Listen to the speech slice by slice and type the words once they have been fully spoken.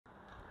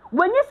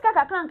when you ska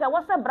kakranka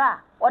was a bra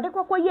or the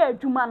kokoye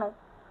jumano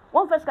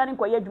one first can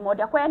koye jumo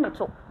de akwa ne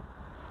to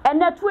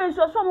and that way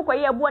so some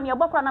koye bo ne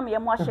abakra na me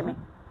mo ahye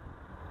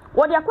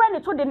what the akwa ne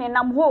to de ne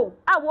nam ho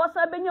a wo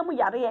sa benyamu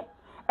yare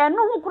and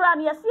no hu kura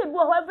ne yesi ebi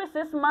ho every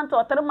 6 months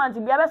or 3 months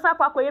bia be sa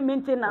akwa koye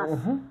maintenance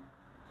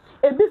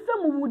ebi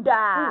fem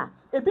wuda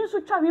ebi so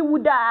twawe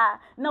wuda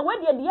na we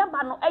de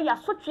aba no eya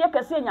so twe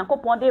kase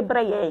Nyankopon de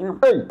bre ye no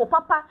o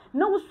papa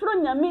na wusuro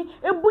nyame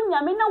ebu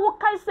nyame na wo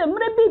kai se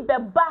mre bi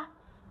beba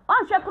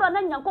anhwe kro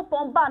na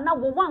Nyankopon ba na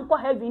wo wan ko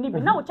heavy ni bi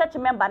na wo church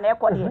member na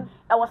ekode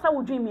e wo sa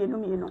wo dwen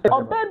mienu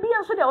oba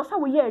bia so de wo sa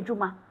wo ye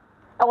adwuma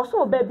e wo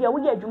so oba bia wo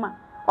ye adwuma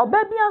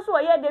oba bia so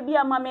ye de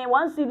bia mame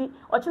 1 cedi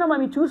o chena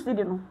mame 2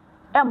 cedi no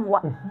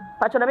emwa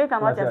pacho be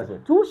kan wacha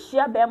tu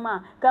hia be ma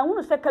kan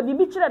hunu se ka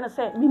bibi kire ne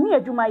se mi ni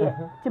adwuma ye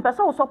ti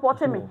pese wo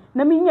support me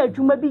na mi ni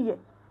adwuma bi ye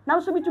na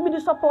so bi tu bi di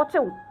support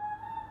wo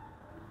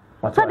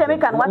so de be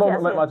kan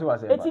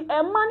wacha eti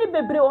emma ni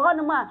bebre wo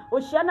hanu ma o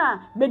hia na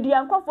bedi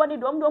ankofo ni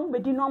dom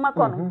bedi no ma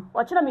kono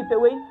o kire mi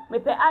pewei me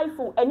pe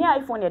iPhone eni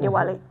iPhone ye de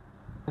wale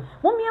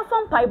mo mi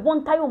afam pai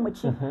bontai o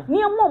machi ni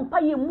emo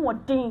mpaye mu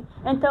odin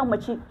enta o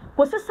machi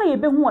ko se ye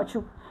be hu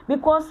achu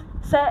because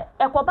say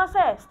ekoba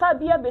say star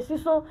bia besi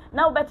so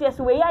na obeti ese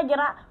we ya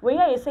gira we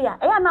ya ese ya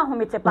eya na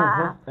homete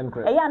pa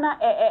eya na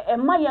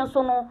emma yen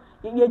so no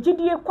ye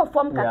gidie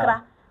kofom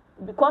kakra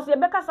because ye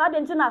beka sa de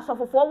ntina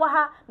asofofo wa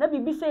ha na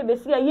bibi say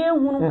besi ya ye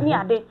hunu ni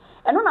ade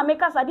eno na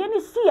meka sa de ni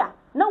sia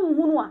na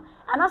hunu a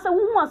anase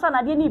huhu ansa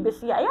na de ni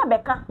besi ya ya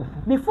beka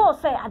before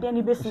say ade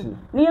ni besi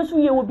ni yesu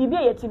ye wo bibi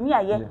ye timi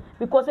aye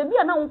because e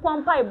bia na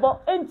nkwampa ibo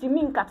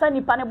entimi nkata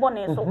nipa ne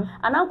bone so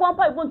ana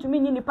nkwampa ibo ntumi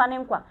nyi nipa ne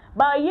nkwa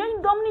ba ye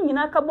ndom ni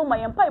nyina ka bo ma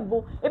ye mpa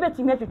ibo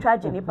ebetimi atwetwa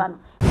age nipa no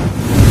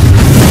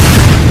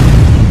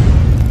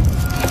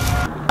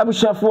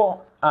abushafo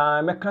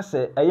meka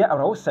se eye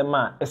awrawosem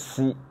a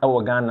esi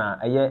ewo Ghana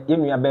eye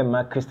yenua be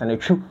ma Christian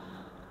Atsu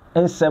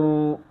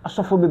ensem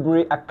asofo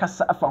bebre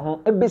akasa afa ho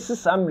ebesi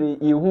samre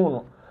yehu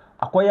no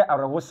akoye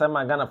awrawosem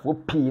a Ghana fo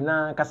pii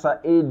na kasa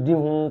edi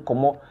hu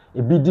komo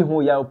ebi di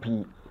hu ya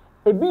pii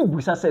ebi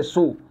busa se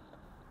so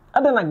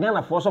adana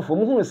Ghana fo asofo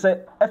mu hu se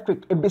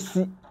effect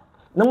ebesi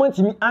na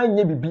mantimi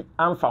anye bibi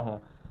amfa ho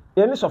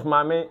eni sof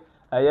maame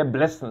eye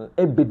blessing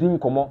ebedi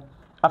komo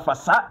afa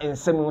sa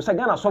ensem no se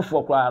Ghana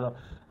asofo kra no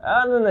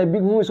ana na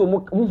big hu so mu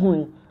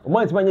hu o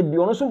ma ntibanye bi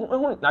ono so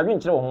hu na dwen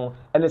kire wo ho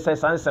ene sai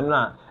sansem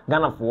na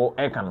Ghana fo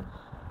e kan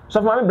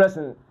so for my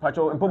blessing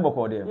pacho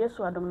empoboko de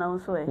Yesu adom na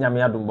wonso e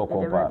nyame adom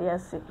boko pa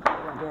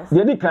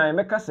de di kan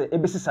meka se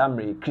ebesi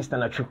samre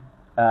Christian Atsu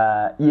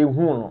ye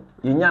hu no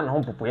ye nya na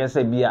ho popo ye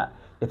se bia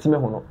etime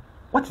hu no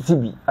what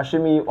it be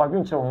ahwemi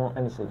wadwen kire wo ho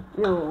ene se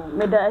yo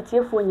meda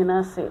atiefo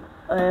nyina se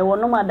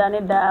wono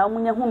madane da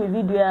munya hu mi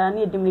video a na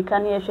edimika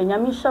na ye hwe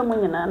nyame hya mu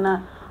nyina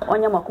na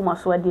onya makoma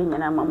so ade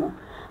nyina mamo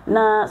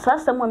na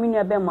sasa mo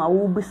minua be ma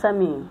wo bisa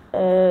me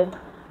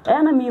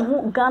na mi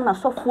hu Ghana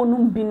sofo no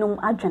binum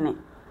adwene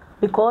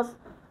because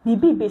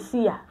bibi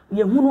besi ya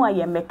ye hunu a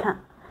ye meka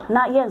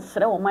na ye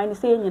nsre wo man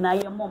se nyina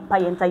ye mompa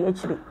ye nta ye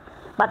kire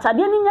but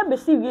ade ni nya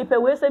besi wie pe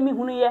we se mi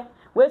hunu ye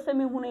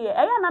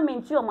na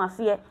menti o mase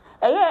ye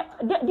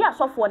de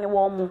asofo ne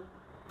wo mu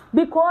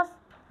because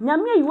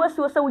nyame yi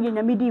wasi wo se wo ye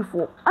nyame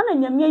difo ana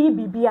nyame yi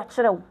bibi a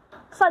kire wo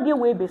sade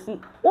we besi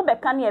wo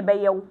beka na ye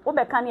be ye wo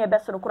beka na ye be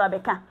soro kura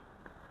beka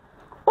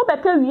wo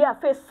beka wi a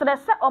fe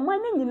stresse o man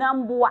ni nyina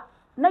mboa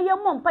na ye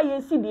mompa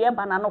ye si de ye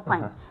bana no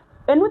kwan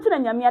enu ti na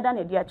nyame ada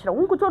na de a kire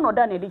wo nkuto no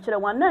da na de kire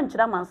wan na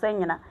nkira mansan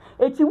nyina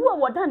eti wo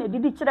wo da na de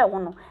di kire wo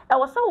no e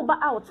wo se wo ba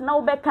out na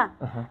wo beka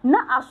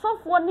na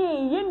asofo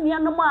ne ye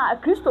nuanom a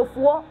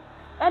kristofo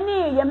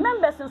ene ye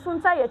members nso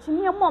nta ye chi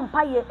ne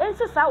mompa ye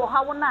ensisa wo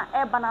hawo na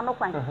e bana no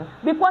kwan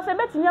because e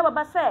betinya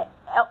baba se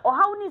o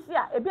hawo ni si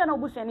a ebia na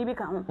obusuan ni bi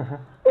ka ho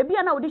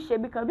ebia na odi hye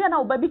bi ka ebia na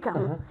oba bi ka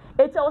ho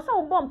eti wo se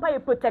wo bompa ye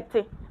protect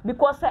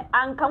because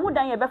anka wo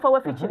dan ye befa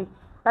wa fichiri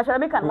na chara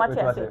be kan what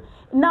say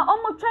na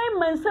omo twai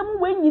mansam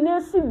we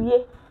nyina si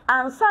wie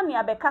ansa ne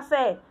abeka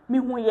se mi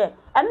hu ye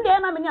ene de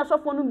na me ni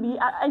asofo no bi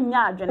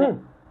anya adwene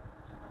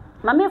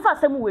na me fa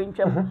asem we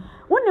ntwam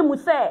woni mu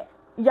se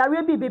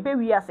yare bi bebe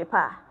wi ase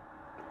pa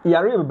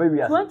yare bebe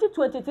wi ase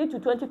 2023 to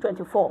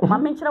 2024 ma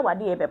me nkira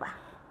wade ye beba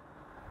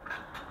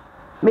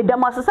me da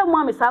masesa mu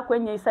amesa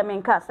akwanya ise me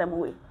nka asem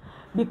we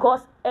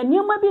because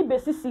eniema bi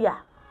besisi a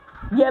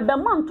ye be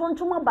ma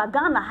ntontom ba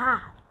Ghana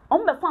ha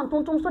on be fa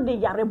ntontom so de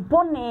yare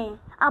bone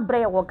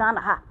abre wo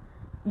Ghana ha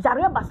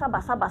yare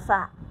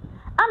basa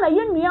ana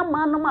ye nua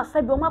ma no ma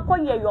sabi o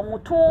makoye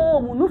yomoto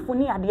mu nufu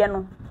ni ade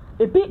no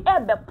ebi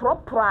ebe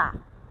propra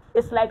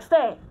it's like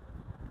say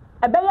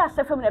ebe ya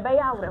sefem na ebe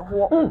ya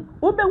awreho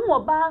wo be hu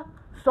oba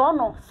so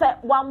no se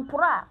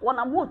wampura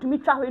wona mo tumi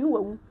twa hwe no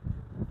wawu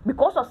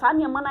because of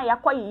sanya mana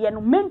yakoye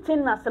no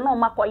maintenance no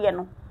makoye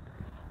no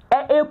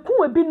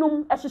eku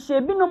ebinum ehihye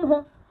ebinum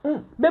ho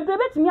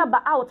bebrebe timi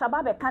aba out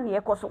aba be ka na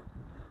yekoso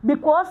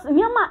because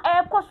niema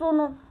ekoso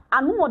no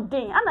anu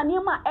odin ana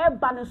niema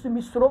eba no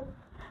sumisro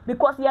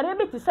because yare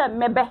bi ti say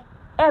mebe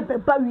ebe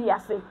ba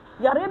wiase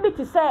yare bi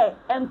ti say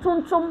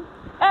entontom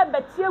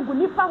ebe tie gu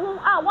nipa ho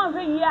a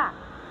wanhwe yi a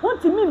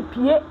wonti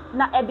mimpie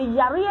na e de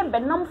yare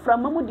benam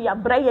framamu de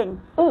abrayen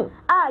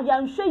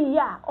yanhwe yi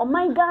a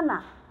oman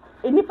Ghana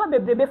enipa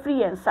bebrebe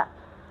free yensa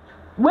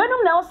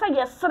wenum na osa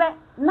yesre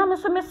na me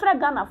so mesre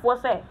Ghana fo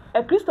se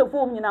e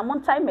Christopher nyina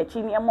montai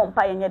machi ne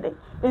mompa yenye den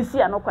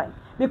ensi anokwan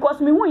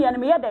because me hu ye ne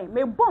me yeden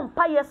me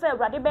bompa yese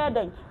awrade be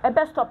den e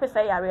be stop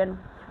se yare no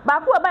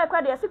ba ko ba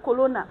kwa de yesi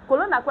corona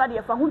kwa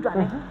de fa hu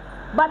dwane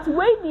but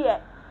we de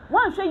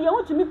wan hwe ye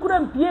wutumi kura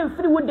mpie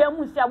mfiri wodam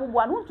mu si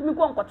aboboa no wutumi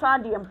ko nkoto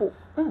ade mpo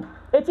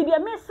eti de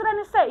mesre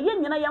ne se ye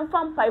nyina ye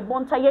mfa mpa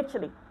bonta ye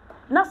kire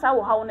na sa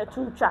wo hawo na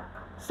tuntwa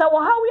sa wo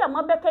hawo ya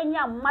mabeka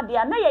nya mmade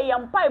na ye ye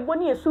mpa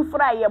boni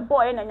esufra ye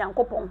boy na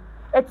nyankopon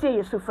eti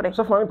ye sufre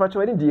so for me pacho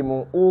we di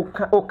mu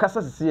o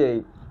kasa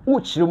sisi o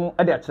chirim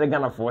ade a kire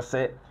Ghana fo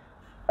se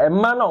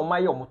ma na o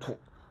maye omoto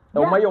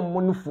o maye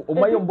omonufu o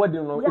maye ombodi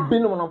no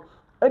ebinom no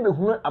ebe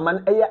hu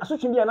aman eye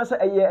asotwe bia na se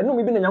eye enum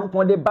bi na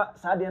nyankopon de ba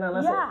saa de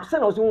na se se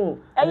na o se hu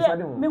eye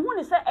me hu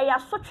ni se eye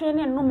asotwe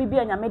ne enum bi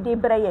anyame de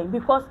breye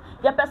because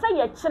ye pese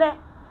ye kire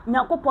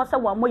nyankopon se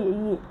wa moye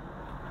yie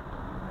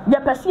ye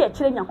pese ye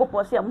kire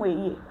nyankopon se ya moye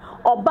yie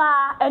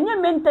oba enye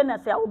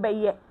maintenance ya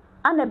obeye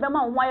ana be ma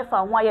ho aye fa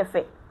ho aye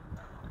fe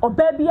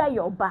oba bia ye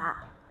oba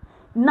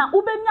na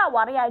ubenya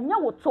aware ya nya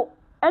woto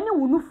ene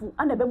wunufu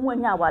ana be mu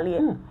anya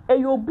awale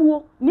eye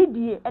obuo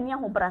nidie ene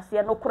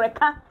ahobrase no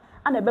koreka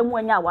ana be mu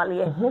anya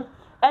awale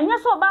enye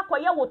so ba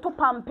koye woto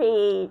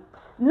pampe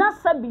na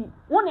sabi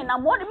woni na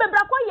mo de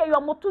bebra koye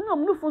yo moto no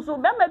mnufu so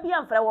be ma bi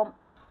amfre wom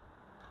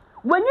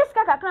wenyi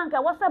sika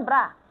kakranka wo se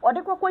bra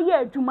ode kokoye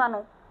adwuma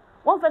no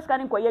won fe sika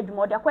ni koye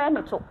adwuma ode akoye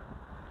ne to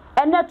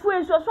ene to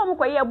enso so mo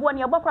koye ebo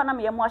ne ebokra na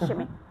me ye mo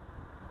ahyeme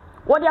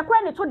wode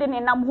akoye ne to de ne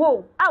nam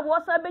ho a wo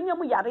sa benya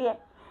mu yare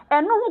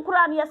eno hu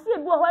kura na yesi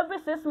ebi ho every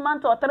 6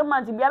 months or 3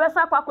 months bia be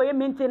sa akoye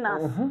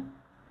maintenance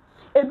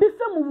ebi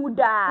femu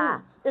wuda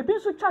ebi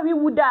so twawe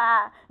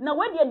wuda na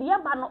wede de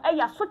yaba no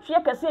eya so twe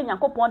kase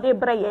nyankopon de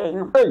breye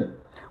no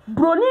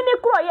broni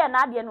ni kuro ye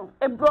na ade no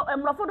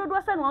emrofo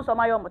dodo se no so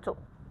mayo moto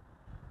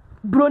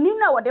broni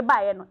na wode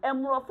baaye no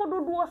emrofo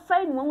dodo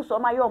se no so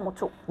mayo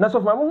moto na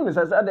so fa mo hu ni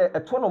se ade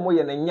eto no mo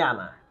ye na nya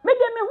na me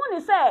de me hu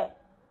ni se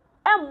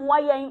emwa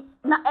yen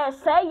na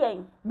ese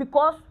yen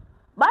because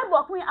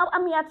Bible kwin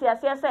amiate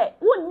ase se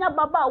wonya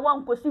baba wa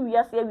nkosi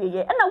wiase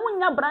awieye na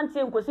wonya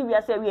brantie nkosi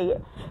wiase awieye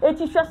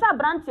eti hwesa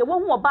brantie wo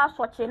hu oba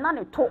asoche na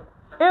ne to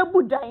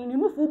ebudan ni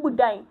nufu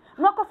budan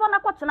no kofo na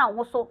kwotena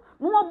ho so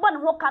no obo ne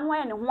ho ka no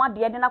ye ne ho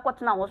ade de na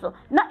kwotena ho so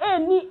na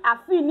eni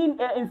afi ni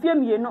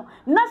mfiemie no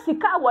na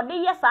sika wode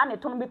yesa ne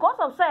to because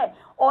of say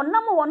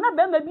onam ho na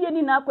be ma bi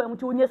eni na akwa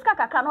mti onye sika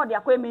kaka na ode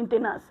akwa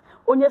maintenance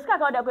onye sika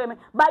ka ode akwa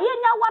ba ye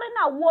nya ware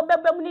na wo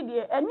bebam ni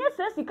de enye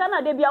se sika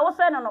na de bia wo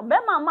se no be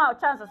ma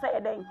chance se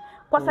eden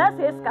kwasa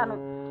se sika no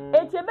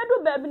eti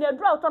ebedu ba bi na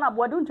dru auto na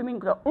bode ntumi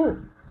nkro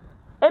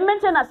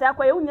maintenance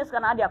akwa ye onye sika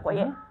na ade akwa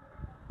ye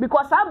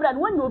because abra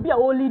when you be a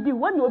olidi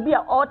when you be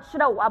a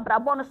ochira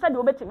abrabo no said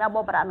obetimi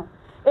abobra no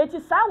eti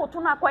saa woto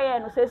na kwaye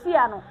no sesi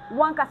ya no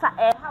wankasa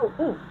hawo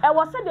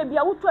wo said e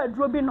bia woto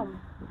aduro bi no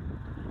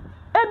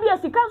e bia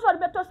sika so de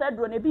beto sa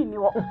aduro ne bi ni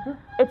ho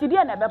eti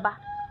de na beba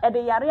e de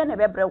yare na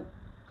bebrew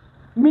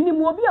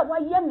minimu obi a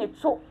waye ne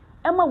to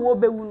e ma wo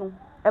bewu no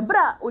e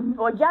bra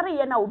ojare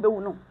ye na wo bewu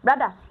no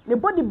brother the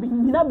body bi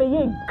nyina be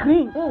ye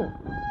green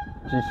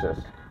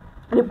Jesus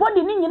the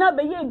body ni nyina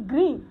be ye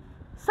green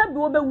said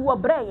wo bewu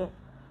obreye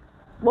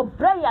bo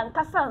prayer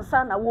nkasa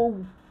nsa na wo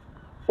wu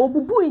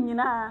obubu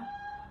nyina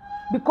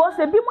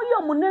because ebi mo ye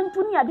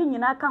omunantu ni ade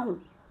nyina ka ho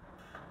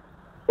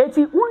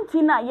eti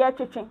unti na ye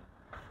twetwe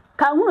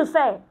ka hunu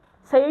se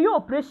ye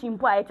operation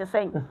po aye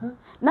tesen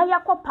na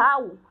yakopa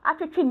wo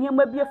atwetwe niam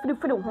abi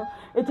afirifiri ho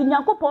eti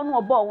nyankopon no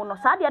obo wo no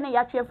saa de na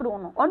ya twe afiri ho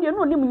no on de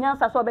no nim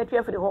nyansa so obetwe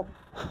afiri ho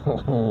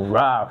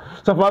wow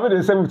so for me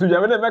de sem to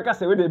ya me make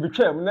say we de bi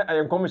twam na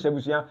ayenkom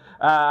hyabusia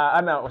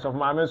ana so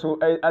for me so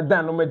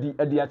adan no madi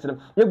adi akyerem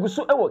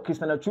yeguso e wo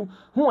Christian Atsu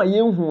hu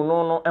aye hu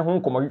no no ho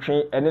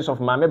nkomodwetwe ene so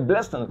for me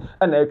blessing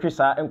na atwe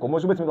saa enkomo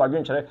so betimi do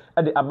adwenkyere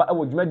de aba e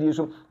wo dwumadi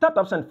so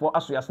tap% for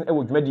asoyase e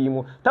wo dwumadi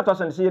mu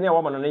tap% se ye ne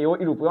wo ma no ne ye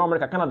Europe wo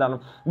America Canada no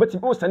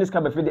betimi o send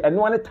ska be fe de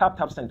eno ane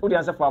tap% o de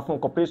answer for phone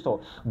ko Play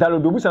Store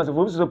download obu sanse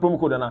for so promo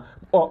code na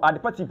or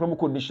at party promo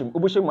code nishim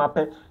obo shemu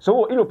ape so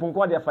wo Europe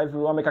nko de 5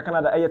 euro America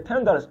Canada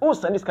 $10 oh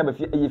send this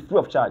be free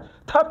of charge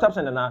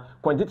tap% na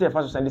quantity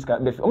for send this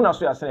be free na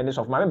so ya send this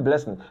of my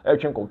blessing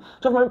twenkom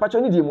so my patch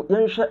ni di mu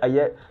yen hwe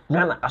aye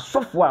Ghana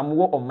asofo am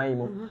wo oman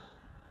mu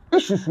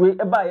issues we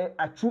e ba ye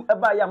Atsu e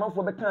ba ye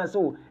amanfo be kan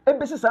so e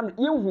be sisam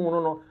ye hu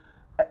no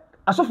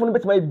asofo no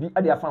betima bi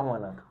ade afa ho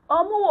ana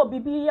omo wo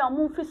bibi ya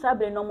omo fi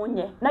sabre no mo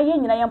nye na ye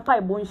nyina ye mpa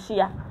ebo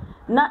nhia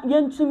na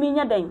ye ntumi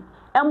nya den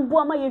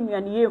embo ma ye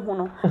nuane ye hu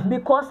no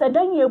because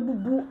edan ye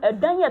bubu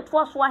edan ye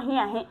to so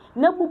ahe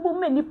na bubu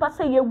me nipa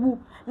se ye wu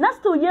na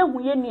still ye hu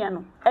ye nua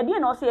no ede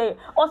na o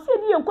se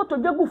di ye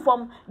nkotodwa gu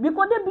fam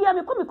because de bia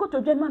me komi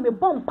kotodwa ma me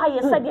bompa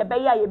ye se de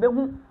be ya ye be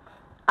hu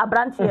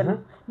abrantie no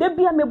de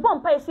bia me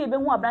bompa ye se be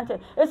hu abrantie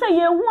e se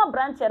ye hu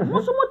abrantie no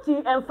so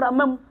muti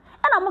enframam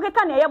ana mo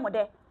keka na ye mo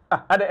de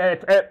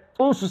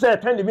unsu say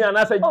attend me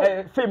anasa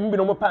fame bi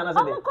no mo pa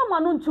anasa de come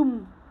on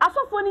ntum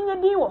asofo ni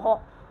nyedin wo ho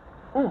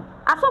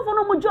asofo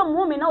no mo jom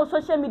mo me na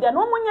social media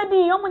no mo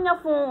nyedin o mo nya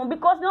fon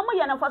because no mo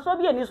ye na faso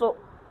bi ani so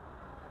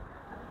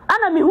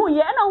ana me hu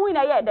ye na hu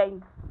na ye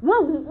dan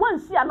wan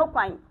si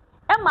anokwan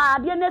e ma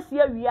ade na si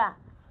awie a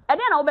e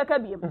de na wo beka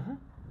biem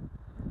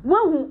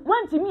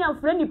wanti mi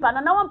amfre nipa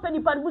na wan pa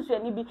nipa busu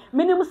ani bi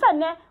minim se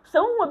ne se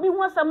wo bi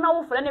hu asam na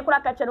wo fre ne kura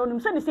ka che no nim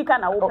se ne sika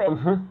na wo pe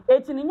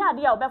eti ni nya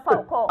ade a wo be fa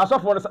ko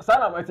asofo sa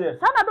na matie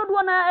sa na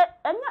dodo na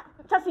enya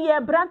chase ye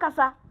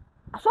brankasa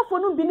asofo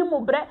no bi ni mo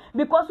bre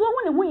because wo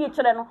hu ne hu ye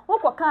kire no wo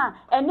koka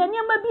enne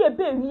niam bi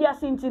ebe wi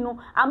asinti no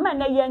ama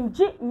na ye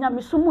nje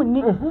nyamesumu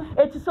ni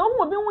eti se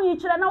wo bi hu ye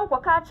kire na wo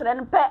koka kire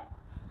no pe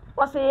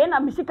wase na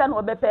misika no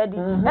obepedi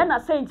na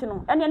saint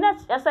no ene na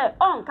say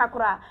on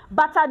kakura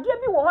but ade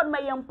bi wo ho na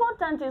ye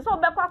important so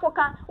obekwa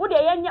koka wo de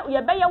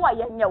ye beye wa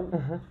ye nya wo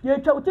ye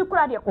twa uti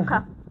kura de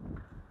koka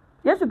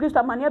Yesu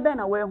Kristo mane be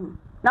na we hu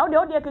na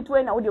wo de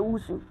ketuwe na wo de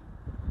wusu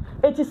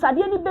eti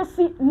sade ni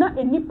besi na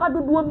enipa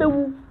dodo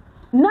bewu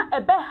na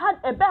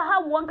ebe ha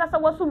won kasa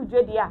wasum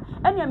dwede a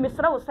ene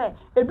mesra wo say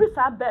ebi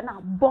sa be na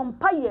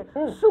bompaye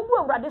sugu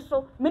awrade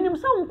so minim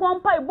se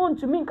nkwompa ebo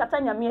ntumi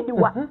nkata nyame ani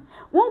wa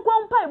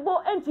nkwompa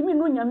ebo entimi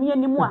no nyame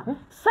ani mu a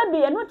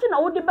sade eno ti na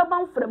wo de beba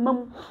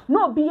mframam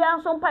na obi ya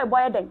nso mpa ebo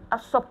yeden a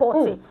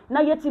support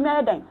na yetimi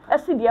yeden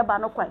asidi eba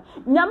no kwan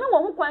nyame wo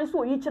ho kwan so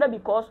oyi kire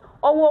because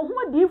owo ho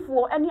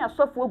adifuo ene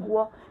asofo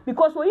guo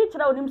because oyi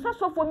kire onim se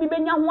sofo bi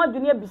benya ho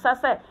adwene abisa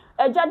se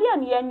ejade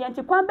ane ye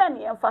nti kwan be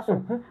ne yemfa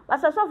so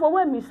basa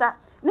sofo misa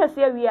na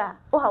se awia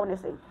o ha woni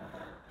se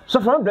so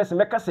from blessing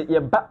meka se ye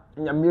ba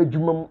nyame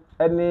adwumam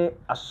ene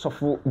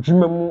asofo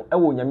dwumam e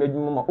wo nyame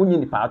adwumam ma onyi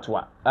nipa ato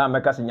a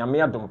meka se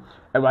nyame adom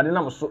awade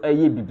nam so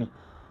eye bibi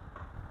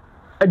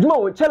adwuma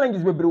wo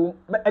challenges bebre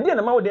e de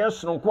na ma wo de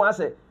ensonko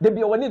ase de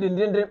bia woni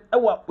dendenden e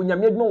wo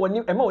nyame adwuma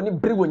woni e ma woni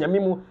bere wo nyame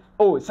mu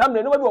oh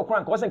samle no ba bi wo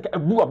kran ka wo se nka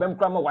abu abam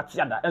kran ma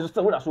wate ada enso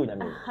se wo da so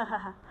nyame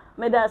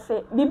me da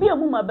se bibi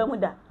amu ma ba mu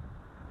da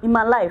in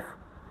my life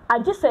I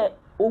just say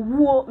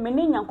owuo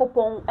mene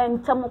nyankopon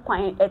entem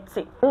kwan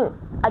ete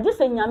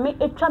agise nyame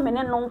etwa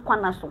mene no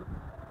nkwana so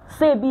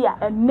se bia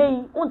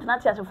enei ontena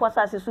ti asefo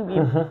asase so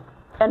bia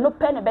eno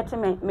pe ne beti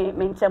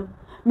me ntem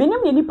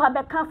menim ye nipa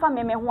be kan fa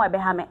me ho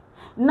abeha me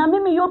na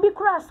me yo bi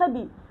kura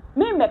sabi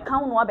me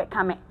kan no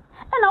abeka me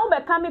na wo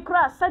be kan me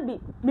kura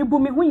sabi me bu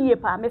me ho yie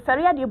pa me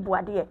fere ya de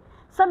buade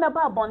se me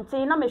ba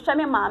abonten na me hwe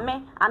me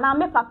maame ana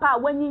me papa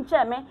wanyi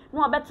nche me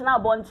no obetena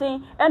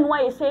abonten eno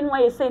ayese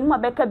no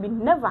abeka bi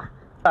never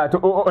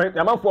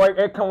yamanfo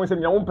e kan won se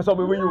nya won pese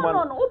obewe yuma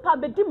no upa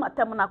bedi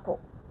matem nako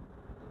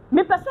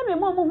me pese me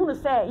mo hunu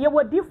se ye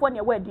wadifo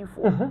ne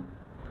wadifo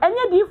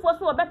enye difo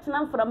so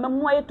obetena mfra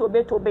mamu aye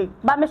tobe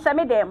ba me hye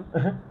me dem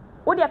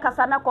wo de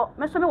kasa nako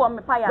me so me wo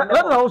me pa ya me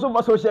na so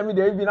ma social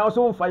media bi na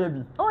so mfa ya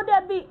bi o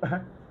de bi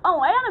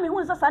oh aya na me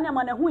hunu sasa ne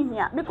ma na hu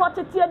hia because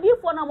tetie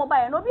difo na mo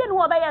ba ye no bi ne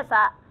wo ba ye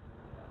sa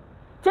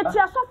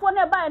tetie asofo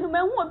na ba ye no me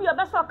hu obi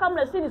obeso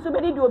camera si ni so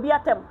be di obi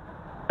atem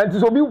and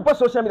so bi po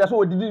social media so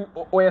odidi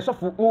o ye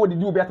sofo wo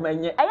odidi obi atema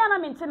enye aya na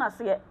me ntina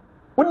se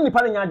woni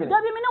nipa nya adwene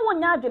da bi me ne wo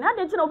nya adwene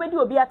ade ntina obedi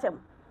obi atem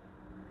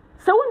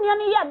se wo nua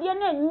ne ye ade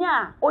na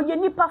nya oye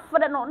nipa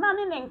fre no na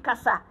ne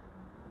nkasa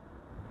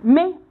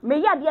me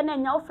ye ade na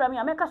nya ofra me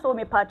ameka so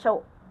me pa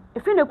chew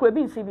efi ne kura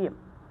bi nsi bi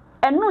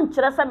eno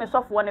nkyere se me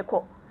sofo ne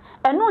ko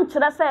eno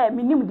nkyere se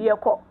me nim de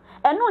ko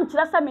eno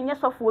nkyere se me nye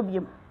sofo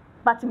biem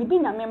but me di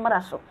nya me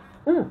mra so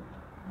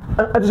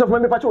ati so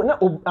me pacho na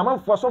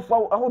amanfo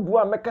sofo ahodo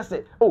a meka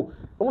se oh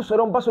o so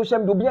ron ba social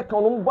media obi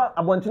aka no mba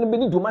abontene be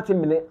ni domate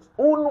mene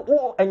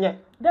o enye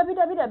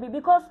dabi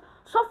because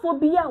sofo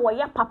bia wo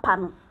ye papa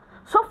no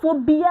sofo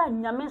bia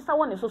nyame sa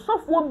woni so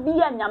sofo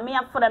bia nyame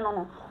afre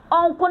no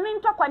onko ni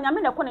ntokwa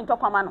nyame ne ko ni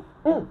ntokwa ma no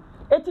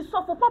eti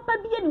sofo papa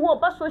bia ni wo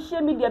ba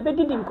social media be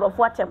didi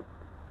nkrofo atem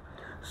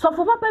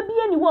sofo papa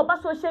bia ni wo ba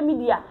social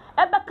media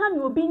ebe kan ni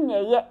obi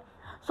nyeye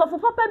sofo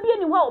papa bia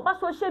ni wo ba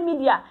social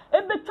media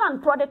ebe twan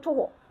product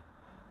ho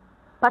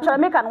pacha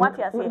make an what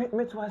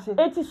you say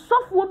eti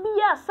sofo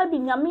bia sabi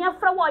nyame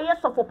afra wo ye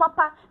sofo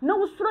papa na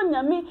wusuro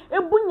nyame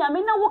ebu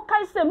nyame na wo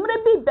kai se mre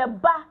bi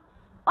beba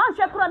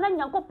anhwe kro na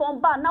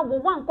nyankopon ba na wo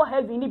wanko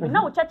heaven ni bi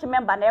na wo church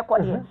member na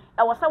ekode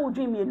e wo sa wo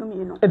dwen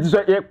mienu eti so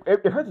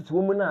e hatiti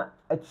wo mu na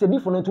eti se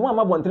bifo no to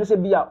ma bontere se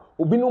bia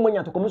obi no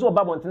manya to komo so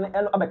ba bontere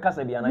eno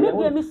abekasa bia na ye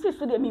me mi si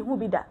so de mi hu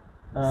bi da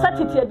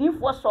satiti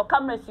adifo so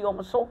camera si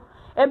om so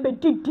ebe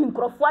didi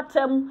nkrofo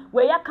atem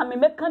we ya ka me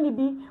meka ni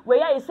bi we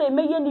ya ese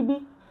meye ni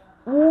bi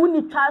wu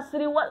ni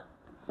twasiri wa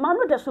ma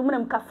no de so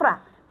munam kafra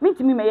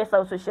mitimi me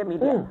yesa social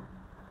media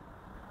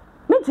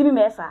mitimi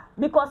me yesa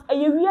because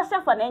eye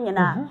wiase fa na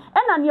nyina e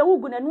na ne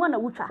wugu na nu na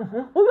wutwa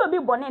wo yo bi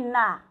bone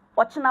na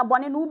o chena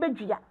bone no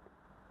ubedua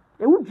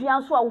e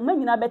wudua so a wo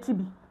manyina beti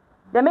bi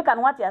de make an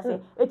what you say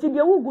eti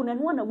de wugu na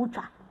nu na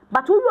wutwa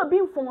but wo yo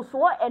bi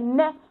mfonso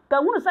enne ka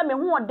hunu se me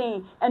ho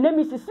oden ena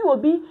me sisi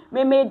obi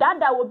me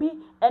dada obi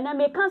ena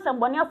me cancer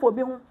mbone afọ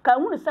obi ho ka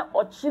hunu se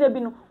ochire bi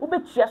no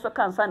obetua so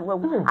cancer no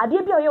wawu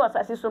ade bi a oye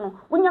wasase so no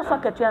wonya so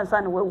akatua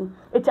cancer no wawu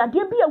eti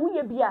ade bi a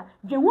woye bi a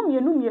dwenwu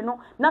mienu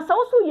na sa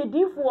wo so ye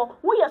difo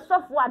wo ye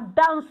sofo a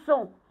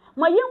danso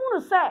ma ye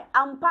hunu se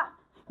ampa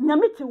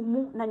nyame ti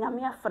mu na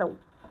nyame afrew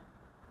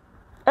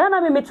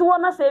ena me meti wo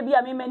na se bi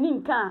a me mani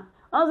nka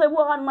anze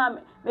wo han ma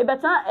me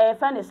beta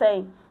fa ne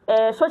say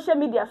social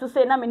media so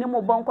say na me ni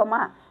mo bon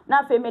koma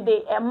na fe me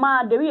de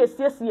ma de we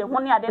esiesie ho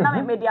ne ade na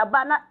me de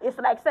aba na it's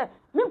like say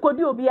me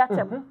nkodi obi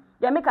atem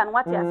de me kan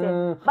what ya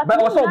say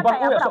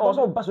but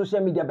also ba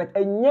social media but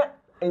enye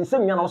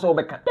ensem nya na also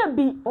obeka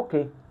tabi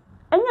okay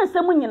enye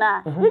nsem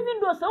nyina even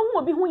though say hu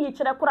obi hu ye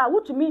kire kora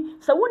wotumi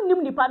say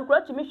wonnim nipa no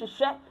kora tumi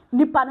hwehwe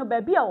nipa no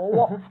ba bia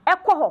wo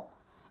ekọ ho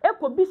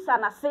ekobisa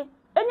na se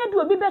enye de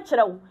obi be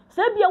kire wo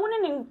se bia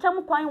woni ne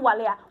ntam kwan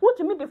wale a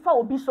wotumi de fa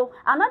obi so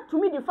ana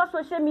tumi de fa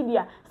social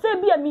media se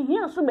bia mi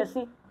hia so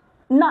besi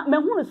na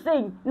mehunu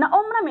sei na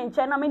omra me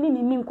nche na me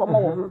ni nkomo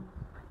wo ho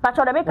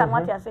pacho de be kan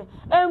wati ase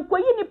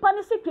enkoyi nipa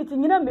ne secret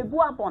nyina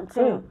mebu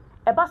abonten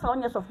e ba sa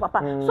onye sof papa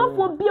so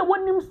fo bia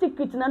wonim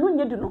secret na no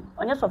nyedu no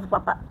onye sof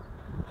papa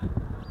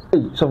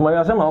so my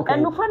asema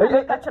okay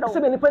se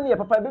be nipa ne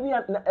papa be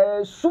bia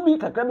subi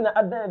kakra bi na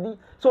adadi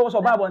so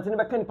so ba abonten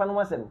be kan nipa no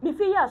asem mi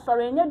fi ya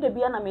sorry enye de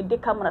bia na me de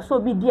camera so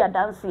obi di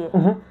adanse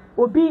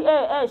obi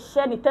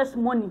share ni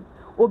testimony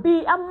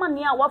obi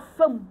amane a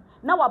wafam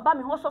na waba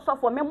me ho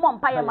sosofo me mo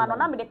mpaye ma no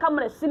na me de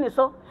camera sini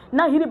so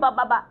na hiri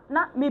baba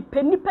na me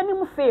penipani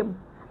mu fam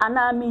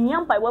ana me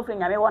hia mpaye wafre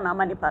nyame wo na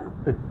amanipa no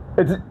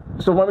eti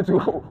so mama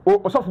tu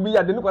osofo bi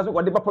ya de ni kwaso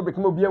ko de public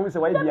mo bia hu se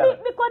wai bia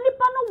bi ko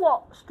nipa no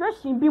wo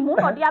stretching bi mu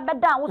no de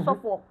abeda wo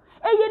sofo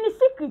eye ni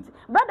secret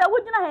brother wo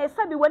gina he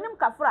sabi wanim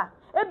kafra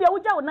ebia wo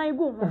gya wo nan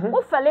gu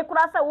wo fele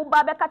kura sa wo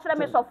ba be ka kire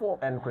me sofo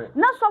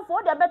na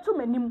sofo de abetu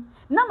manim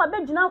na ma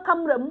be gina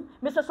camera mu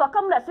me so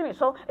camera si me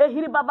so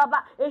ehiri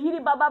baba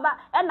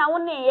e na wo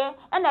ne ye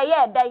e na ye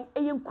edan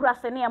eye nkura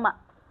se ne ma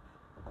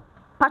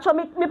pacho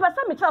me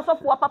pesa me kira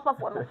sofo papa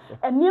fo no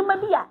enema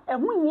bia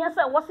ehu nyia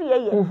se wo se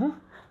ye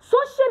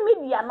social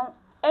media no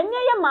enye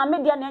ye ma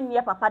media na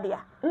enye papa dia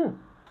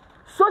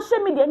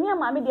social media enye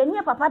ma media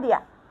enye papa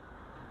dia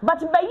but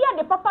be ye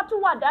de papa to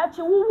wa da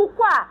chi wu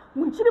kwa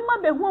munchiri ma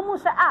be hu mu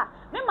se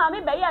me ma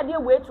me be ye de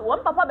wetu won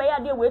papa be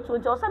ye de wetu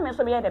nti o se me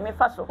so me ye de me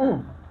fa so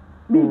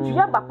me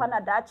dua papa na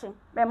da chi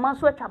me man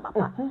so atwa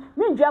papa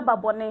me dua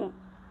babone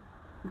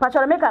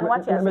pacho me kan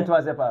what ya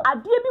say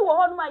ade bi wo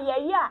ho no ma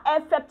ye ye a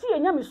effect ye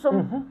nya me so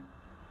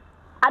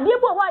ade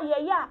bi wo ho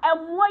ye ye a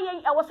emwo ye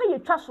e wo se ye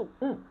twa so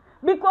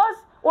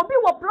because obi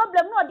wo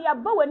problem no de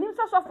aba wani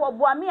nsa so for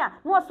boame a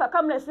no so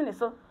camera sini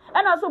so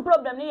and also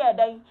problem ni ye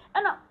dan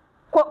and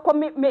ko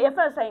me e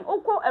first saying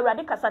oko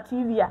Erade Kasa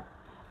TV a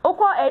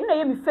oko na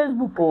ye mi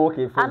Facebook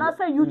okay and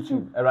also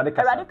YouTube Erade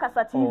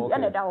Kasa TV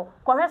and da ho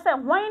ko he say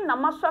hwan na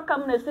maso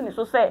camera sini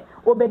so say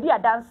obedi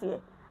adanse e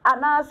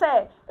ana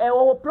say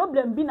o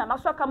problem bi na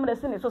maso camera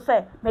sini so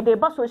say me de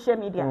ba social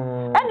media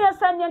ene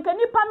esa nyanka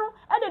nipa no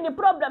e de ni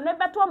problem na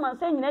beto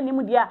mansan nyina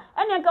nimu dia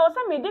ene nka o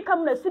say me de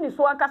camera sini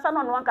so ankasa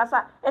no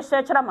ankasa e she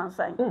kira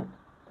mansan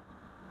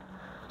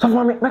so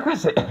for me make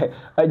say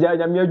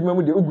aja me adwuma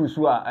mu de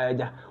ogusu a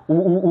aja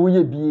wo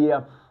ye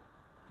bia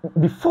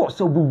before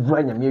so bu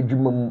wura nya me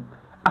adwuma mu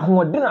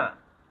ahoden a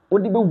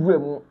odi be wura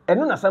mu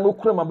eno na sam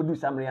okura ma bedu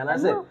samre ana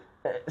say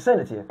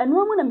senate ye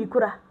eno mu na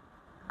mikura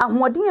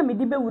ahoden ya me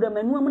di be wura ma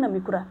eno mu na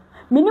mikura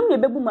minim ne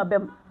bebu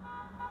mabem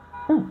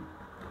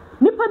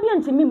nipa bi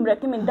antimi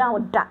mreke me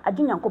down da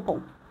agi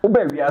nyankopon wo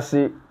ba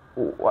wiase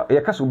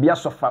ye kaso obi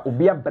asofa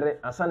obi abre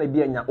ansa na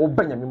bi anya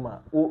obanya me ma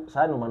o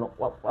saa no ma no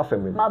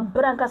afam ma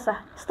branka sa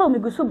still me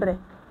gusu bre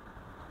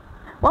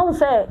won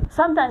say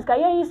sometimes ka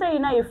yen say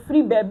na ye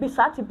free baby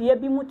sati bia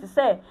bi mu ti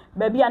say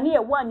baby ani ye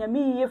wo anya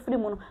me ye free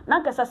mu no na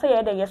nkasa say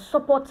ye de ye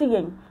support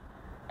yen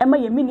e ma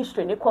ye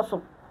ministry ne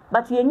koso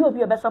but ye nyi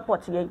obi obe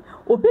support yen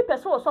obi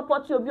pese o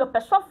support obi o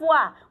pesofo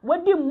a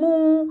wadi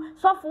mu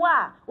sofo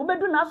a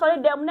obedu na asori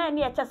dem na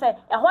ene e che say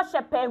e ho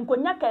hyepe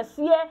nkonya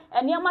kese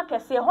ene ama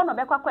kese ho no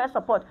be kwakwa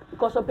support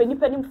because of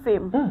penipeni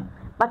fame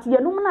but ye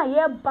num na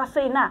ye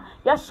basai na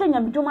ya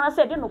hyenya midwuma na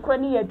say de no kora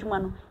ni ye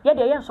adwuma no ye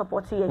de ye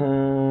support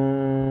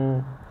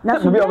yen na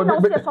so be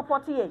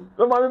support yen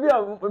o ma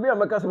be a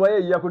maka so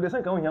ye ya ko de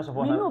san kan ohia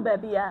support na me no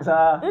baby a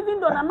even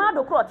though na na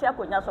do kro tia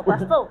konya support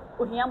still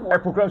ohia mo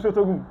epokran so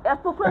togum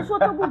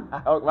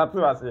what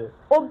was it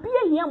obi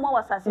ehia mo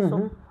wasase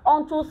so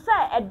until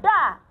say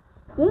eda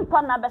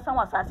unkwa na besan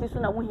wasase so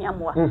na wo hia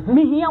mo a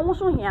me hia wo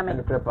so hia me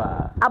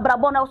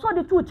abrabo na so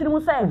de tu chiri mu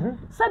say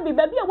bi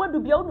baby a wadu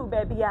bia unu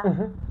baby a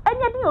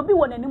enye din obi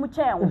wona nimu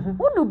chen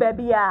wo unu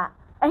baby a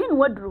ehin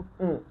waduru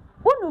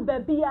unu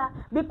baby a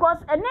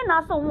because ene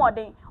na so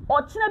woden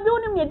ochina bi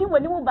onim yedi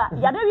wanimu ba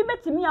yade bi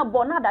betimi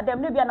abo na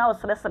dadem ne bia na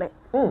osresre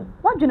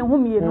wadwene hu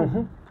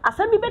mienu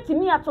asem bi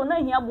betimi ato na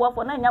hia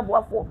boafo na nya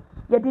boafo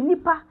yede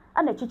nipa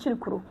ana chichiri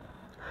kuro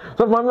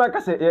so for me ka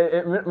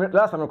say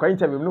last time kwa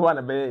interview no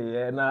one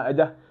be na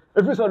aja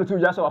every so the two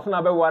just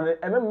afuna be ware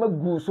emma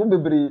gu so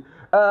bebre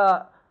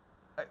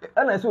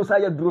ana se o sa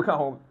ya duro ka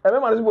ho e me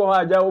ma so bo ho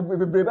aja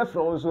bebre be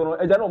from so no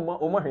eja no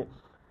o mo hwe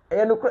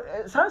e no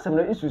sansem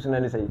no issues na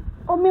ni say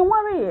o me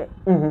worry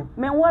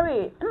me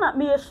worry na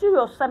me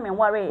serious say me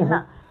worry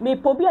na me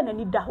pobia na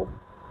ni da ho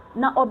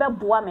na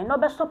obeboa me na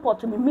obe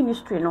support me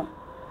ministry no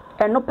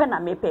e no pe na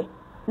me pe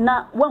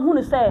na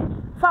wahunu say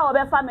fa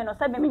obefa me no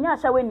say me nya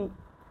ahya wani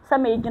say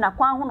me gina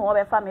kwan ho no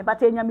obefa me but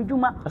enya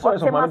medwuma o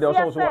te ma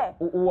de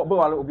so bo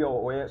wale obi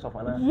o ye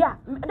sofana yeah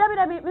dabi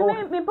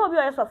me po obi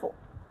o ye sofo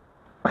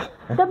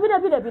dabi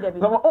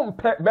no o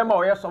mpe be ma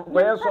o ye sofo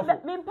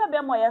me mpe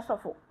be ma o ye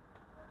sofo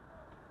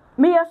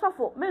me ye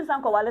sofo me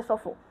nsan ko wale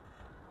sofo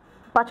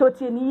pacho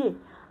tie ni ye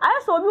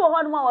aye so obi wo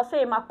ho no ma wo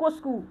say ma ko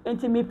school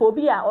enti me po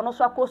obi a ono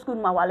so ko school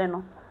ma wale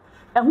no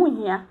ehu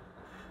hia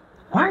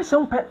why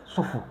some pet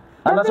sofo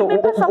ana so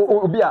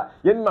obi a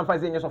ye ni ma fa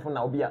say nye sofo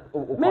na obi a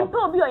me po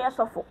obi o ye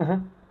sofo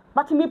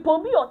but me po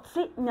obi o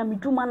ti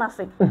nyamedwuma na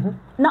se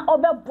na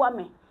obeboa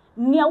me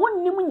nia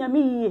wonnim nyame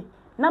yiye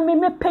na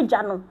me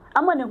pagya no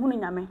ama na hunu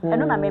nyame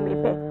eno na me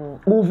pe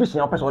mo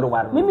vision opese wo de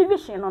war me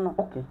vision no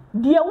okay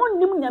de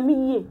wonnim nyame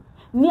yiye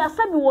ni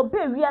asabi wo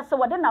be wiase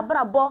wo de na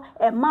brabo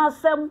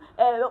masem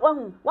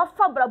wa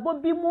fa brabo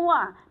bi mu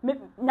a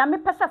nyame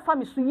pese fa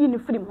me so yi ni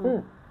firi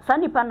mu sa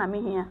nipa na me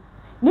hia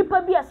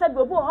nipa bi asabi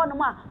obo ho no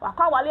ma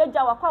wakwa wale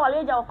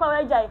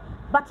agya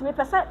but me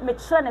pese me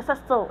kire ne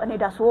still ani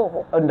da so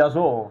ho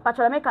ndazo ho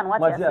pa me kan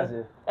what you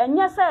say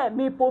enye say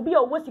me po bi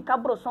o wo sika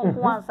bro so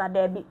nko ansa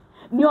da bi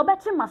ni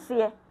obeti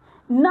mase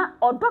na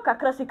odo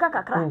kakra sika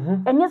kakra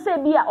enye say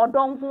bi a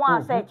odo nko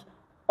ansa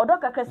odo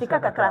kakra sika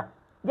kakra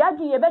ya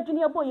dwun ye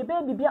bedwun abo ye be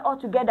bibia all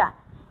together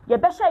ye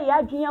be hye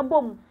ya dwun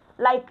abom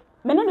like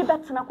mene ni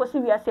betena kwasi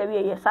wi ase wi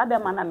ye sa be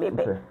ma na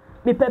mebe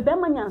be be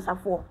ma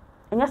nyansafo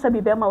enye say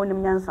be ma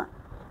wonim nyansa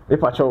e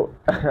pacho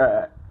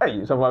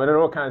hey so for me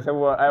no can say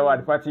what I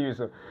want party you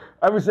so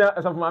I will say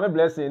so for my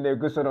blessing they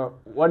go so no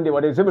one day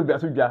what they say be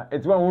asudwa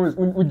it one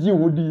uji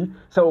wodi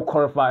say o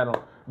qualify no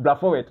bra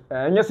forward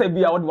enye say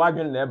bia what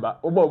wadwen na eba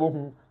obo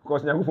obo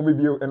because nyango for me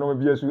bio eno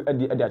bia su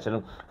edi ache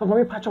no for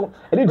me pacho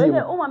e dey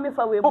dey o ma me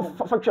fa we bu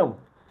fa twam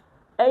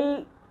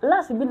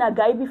last bi na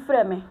guy bi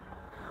frɛ me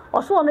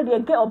oso ono de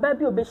ge oba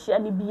bi obehia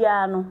ne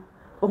bia no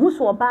ohu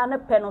so oba ne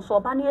pɛ no so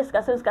oba ne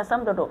yeska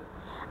sam dodo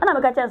ana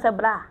me ka chen se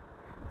bra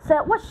se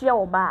wo hia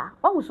oba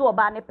ohu so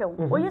oba ne pɛ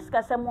wo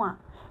yeska sam a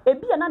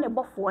ebia na ne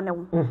bɔfo ne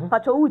wo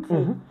pacho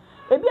wuti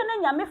ebia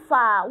na nyame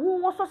fa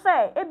wo so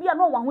se ebia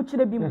na wo ho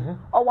kyire bim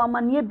o wa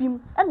mane bim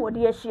ene wo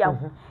de ahia wo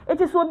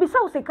eti so obi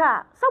sa wo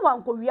sika sa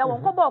wanko wia wo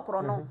nkɔ bɔ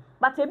koro no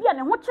but ebia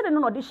ne ho kyire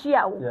no de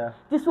hia wo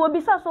eti so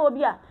obi sa so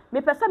obi a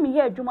me pesa me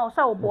ye adwuma wo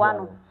sa wo boa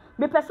no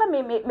me pesa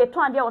me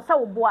ton ade wo sa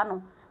wo boa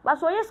no ba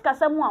so yeska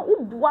sam a wo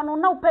boa no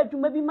na wo pa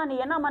adwuma bi ma ne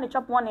ye na ma ne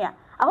chapon ne a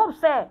I hope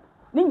say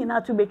ni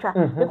nyina to betwa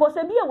because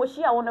ebia wo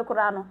hia wo ne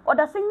kora no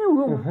oda singing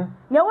room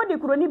ne wo de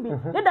kuro ni bi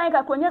ne dan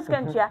ka konya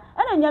skantia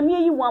ena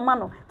nyame yi wo ama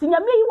no ti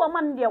nyame yi wo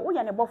ama no de wo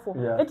ye ne bofo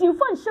eti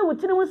mfa nhye wo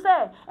tiri mu se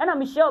ena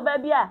me hia oba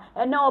bia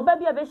ena oba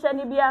bia be hia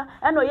ni bia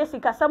ena o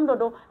yesika sam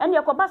dodo ena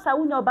ye koba sa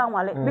wunya oba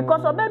nwale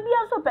because oba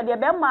bia so pede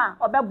be ma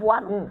obeboa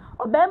no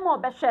oba ma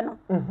obehwe no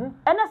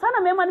ena sa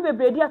na me ma ne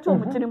bebredi ato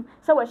mutirim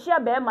se wo hia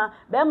be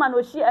ma no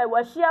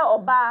hia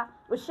oba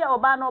ohia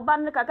oba no oba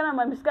ne kakana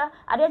ma miska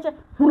ade che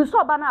hunu so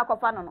oba na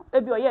akofa no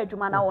ebi oye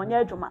adwuma na wonye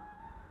adwuma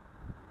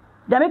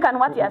Jamaica no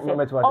what you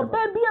say oba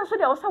bia so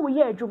de wo sa wo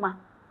ye adwuma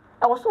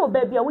e wo so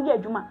oba bia wo ye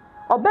adwuma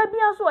oba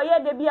bia so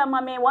oye de bia ma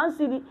me 1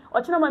 cedi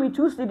o chena ma me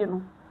 2 cedi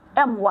no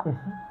emwa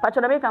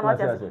pacho Jamaica no what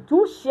you say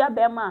tu hia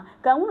be ma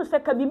ka hunu se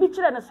ka bibi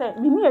kire ne se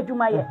me ni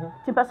adwuma ye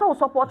ti pesa wo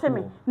support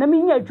me na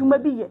me ni adwuma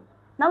bi ye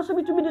na so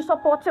bi tu bi di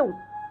support wo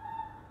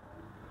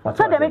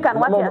so de make an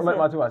what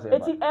you say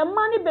eti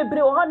emma ni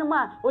bebre wo hanu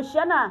ma o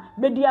hia na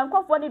bedi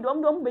ankofo ni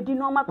dom bedi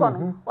no ma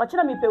kono o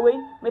kira me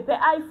pe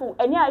iPhone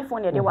eni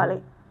iPhone ye de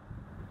wale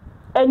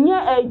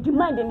enye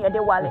demand ni ye de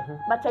wale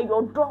but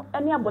your do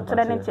eni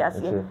abotre ne ti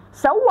ase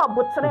sa wo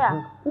abotre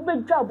a wo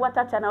bedwa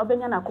aboatata na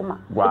obenya na koma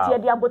eti ye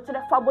de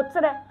abotre fa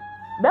abotre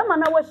be ma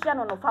na wo hia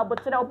no fa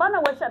abotre oba na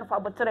wo hia no fa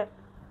abotre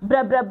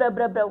bra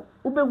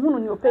ube hunu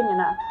ni opinion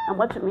na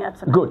watumi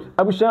atena good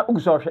abusha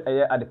uguso hwe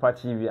eye Adepa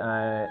TV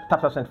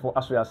tap for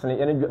aso yasene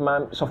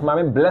ene so for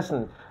my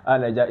blessing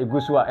anaja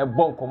eguso a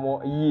ebon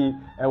komo yi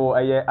ewo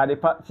eye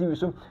Adepa TV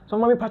so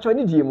mama pacho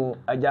ni die mu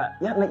aja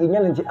ya na enya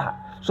nje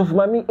so for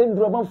mama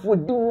enduro banfo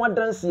di ho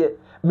adanse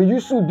me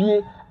yusu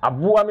bie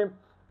aboa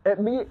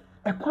me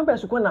ekwan ba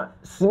so kwa na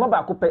sima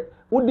ba akopɛ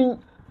wodi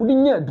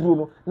nya duro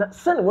no na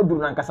sene wo duro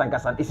na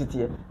nkasa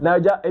esitie na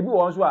aja ebi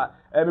wo so a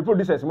me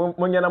producers mo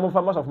nya na mo fa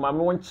of ma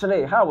me won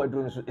kyere ha wa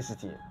duro no so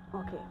esitie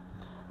okay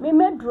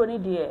me duro ni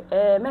de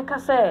me ka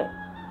se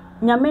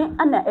nyame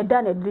ana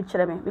eda na de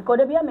kyere me because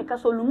de bia me ka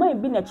so luma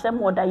bi na kyere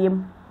mo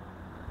odayem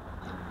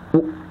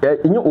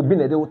enye obi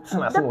na de wo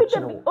tena se wo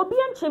kyere wo obi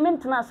anche me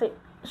tena se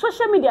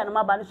social media na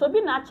maba so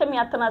obi na ache me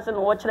atena se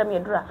no wo kyere me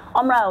dura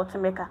omra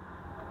otemeka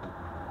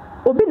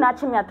obi na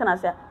achi me atena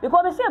se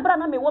because me se bra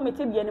na me wo me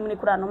tebia nim ni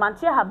kura no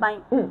mantie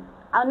haban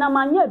na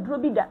manya duro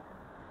bi da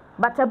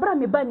but bra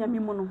me ba nyame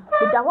mu no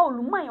me da ho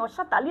luman o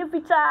shatale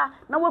fita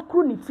na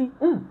wakuru ni ti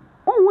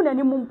onhu na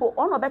ni mumpo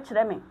ono be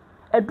kire me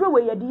aduro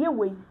we ye de ye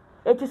we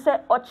eti se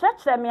o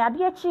kire me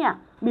ade achi a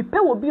me pe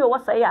wo bi o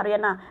wasa yare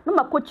na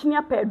makochini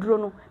apa aduro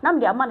no na me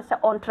de ama ne se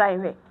on try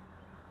we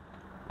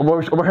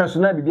obo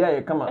na bibia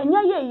ye kama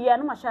enya ye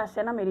no ma sha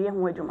ase na me de ye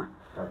ho adwuma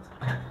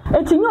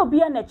eti nyo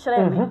bia na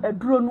kire me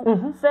aduro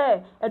no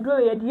se aduro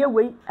ye de ye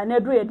we ana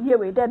aduro ye de ye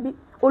we da bi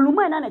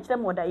oluma na kire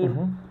me oda ye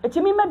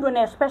eti mi meduro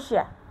na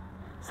special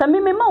sa mi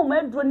me ma o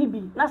meduro ni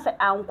bi na se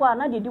anko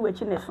na de di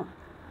wachi ne so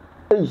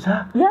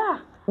sa yeah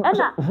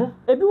ena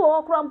ebi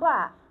wo kro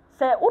mpa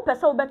se wo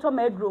pese wo beto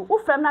meduro wo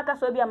frem na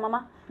kasa bi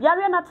mama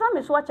yare na tra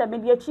me so acha me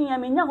de achi ya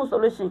me nya ho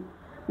solution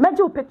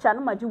meji wo picture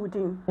no maji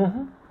wudin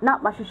na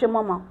mahwehwe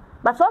mama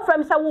but so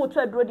frem say wo to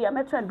aduro dia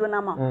meto aduro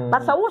na ma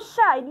but so wo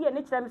sha idea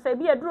ne kire me say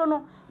bi aduro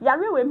no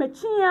yare we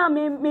mechi ya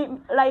me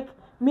like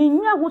me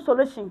nya ho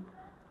solution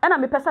ena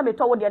me pesa me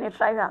to wo dia ne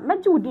try ha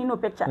meji wudin no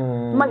picture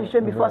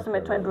mahwehwe before so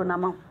meto aduro na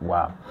ma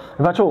wow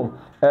vacho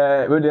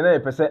we de na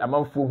pese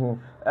amanfo hu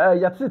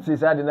ya titi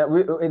say ade na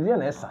we edie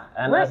na esa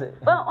and say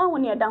oh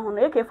woni eda ho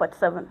no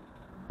AK47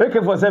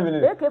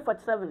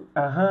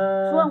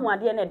 so hu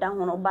ade na eda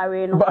ho no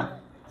bare no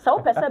so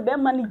pese be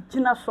ma ni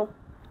gina so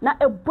na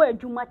ebo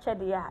adwuma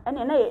chede ya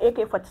ene na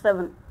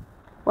AK47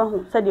 wa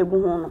hu se de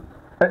gu ho no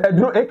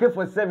edro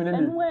AK47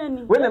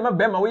 ni we na ma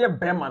be ma we ye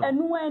be ma no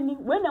enu ani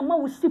we na ma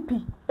wo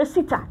sipi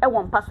esita e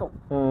won paso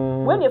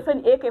we na fe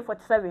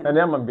AK47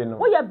 ene ma be no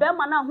wo ye be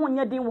ma na ho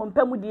nya din won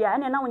pamu dia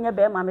ene na wo nya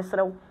be ma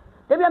mesrew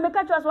de bia me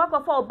ka twa so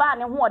wakofo oba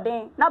ne ho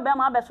odin na be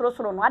ma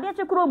abesoro no ade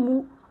chekro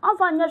mu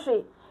anfa nya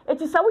hwe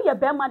eti sa wo ye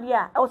be ma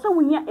dia e wo se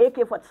wo nya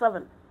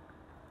AK47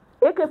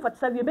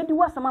 AK47 be di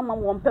wasama ma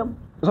won pam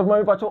so ma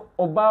me pacho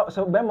oba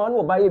so be ma no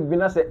oba ye bi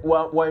na se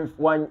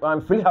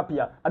one feel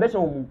happier ade che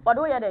wo mu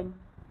odo ye den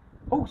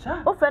oh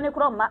sir o fe ne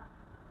kro ma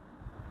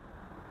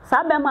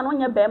sa be ma no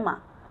nya be ma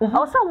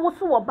o sa wo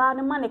so oba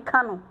ne ma ne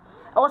ka no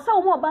o sa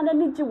wo oba na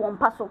ni ji won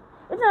paso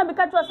eti na be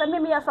ka twa se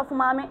me ya sofo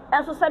ma me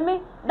enso se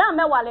me da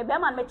me wale be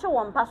ma me che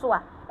won paso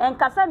a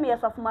enka se me ya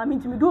sofo ma me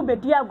ntimi do be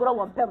di agoro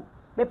won pam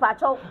be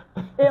pacho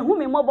ehu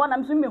me mobo na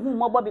me so me hu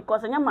mobo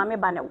because nya ma me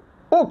ba ne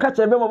o ka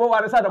che be mobo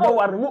ware sa da bo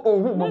ware mu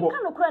ohu mobo ka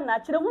no kra na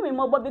kire hu me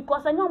mobo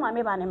because nya ma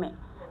me ba ne me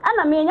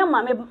ana me nya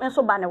ma me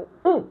so ba ne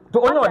to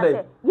onye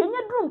odai ye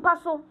nya drum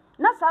paso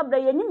na sabra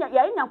ye nya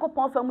ya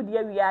nyankopon fam de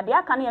awia de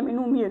aka na ye me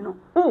no mie no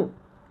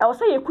e wo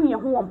se ye ku ye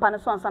hu won pa ne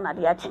so ansa na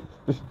de achi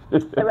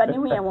e ra ni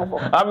hu ye mobo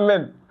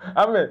amen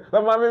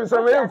so ma me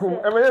so me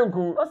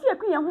yanku o se ye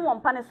ku ye hu won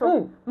pa ne so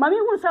ma me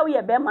hu se wo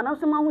ye be ma na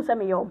so ma hu se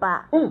me ye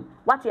oba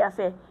what ya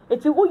say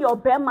eti wo ye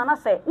oba ma na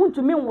se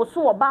untumi wo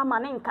so oba ma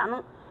ne nka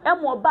no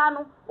emo oba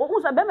no o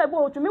hu se be ma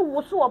bo otumi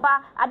wo so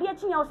oba ade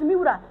achi nya o se mi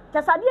wura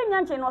tesade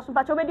nya nche no so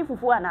pa cho be di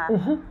fufu ana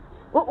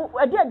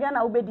ade aduana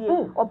na obedie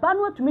oba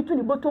no atumi tu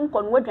ni botom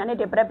kɔ no aduane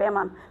de brebe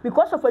man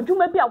because of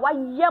adwuma bi a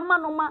waye ma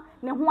no ma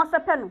ne ho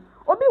asepe no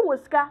obi wo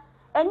sika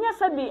enye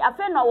se bi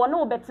afa na wo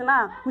no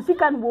obetena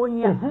usika no wo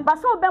hia ba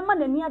se obema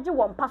na ni age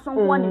wo mpaso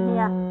nko ne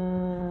hia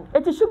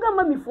eti sugar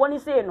mami fo ni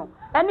se no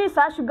eni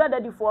sa sugar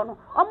daddy fo no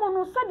omo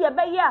no se de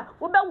be ya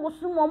wo be wo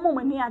su mo mo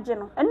mani age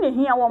no ene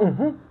hia wo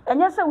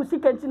enye se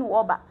usika nti no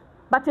wo ba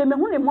but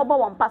emehu ne mo bo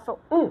wo mpaso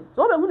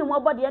so obehu ne mo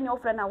bo de ene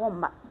ofre na wo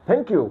mba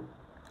thank you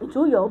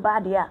ntu yo ba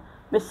de a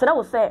mesra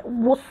wo se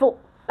wo so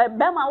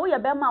bema wo ye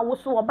bema wo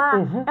so oba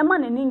ema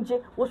na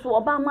ninje wo so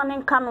oba ma ne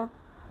nka no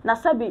na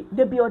sabi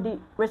de bi odi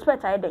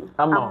respect aiden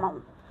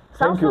amount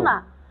so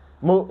na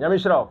mo ya me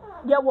shira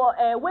ye wo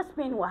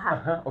westpin wa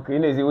ha okay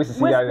na ezi wo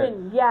sisi yare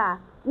westpin ya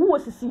wo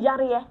sisi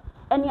yare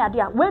eni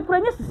ade a we kura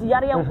nye sisi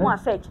yare ho a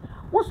search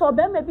wo so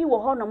bema bi wo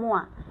ho no mo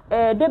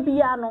a de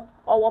bia no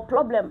owo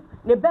problem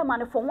ne bema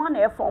ne fo wan na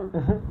e fo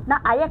na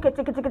aye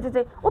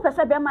ketekete wo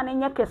pese bema ne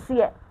nye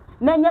kese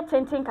na nye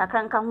tenten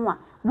kakranka ho a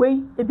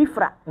wei ebi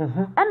fra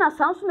ena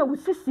sanso na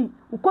wusisi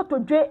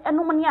ukotodwe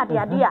enom ne ade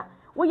a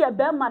wo ye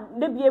be ma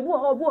de bia ebu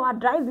ho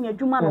driving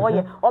adwuma na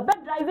oye obe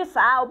drive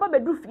saa obe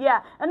bedu fie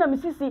a ena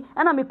misisi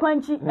ena me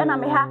kwanchi ena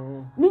me ha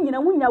ni nyina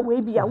wunya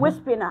wei bia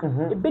wespina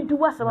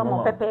ebedu wasama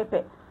mo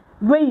pepepe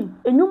wei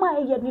enwuma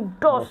ye ni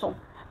doso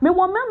me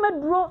wo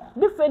mamaduro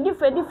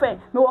different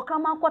me wo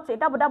kama kote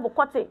double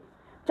kote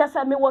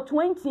chese me wo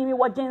 20 me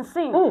wo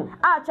jensen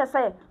a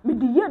chese me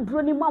di ye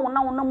duro ni ma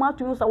wona ma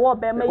atu so wo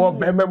be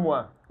ma mu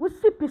a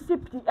usipi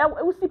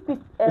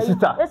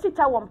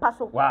esita won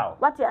paso wow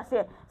what you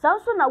say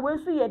sanso na we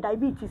nso ye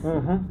diabetes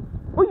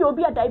uyo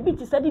obi a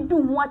diabetes adi du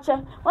hu ache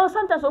on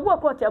sometimes obi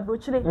okoti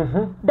abrochire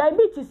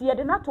diabetes ye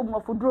de na to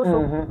mofoduro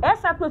so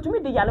esa plotumi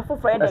de yale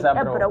foforo e de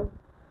ebrew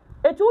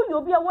etu uyo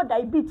obi a wo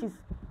diabetes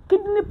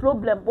kidney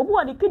problem obi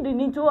wa de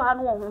kidney nti ha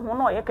no ho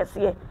na ye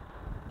kese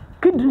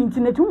kidney nti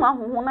na tu ma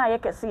ho na ye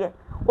kese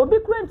obi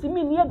kurenti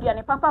mi ni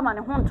aduane papa ma ne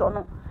ho nto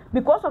no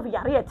because of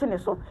yare etene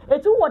so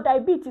etu wo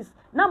diabetes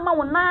na ma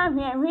wo na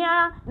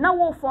hwehwea na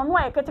wo fo no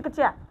aye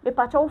ketekete a be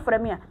pa cha wo frɛ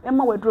me a e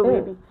ma waduro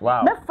we bi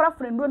me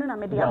frɛ ndo na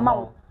me de ama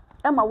wo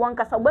e ma won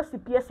kasa gbasi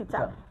pie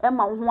sita e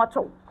ma wo ho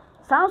ato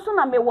sanso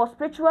na me wo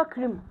spiritual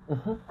cream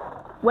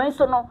when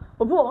so no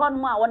obi wo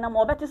hono a wona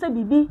ma obete se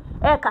bibi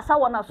kasa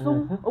wona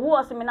sum obi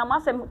wo se me na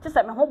masem te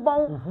se me ho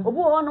bon obi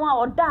wo hono a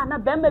oda na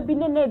bema bi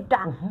ne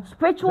da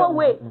spiritual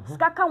way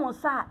skaka won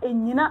sa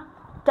enyina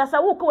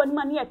tasa wo ko wani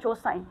ma ne etwo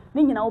san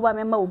ne nyina wo ba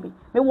me ma obi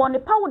me wo ne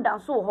powder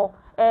so ho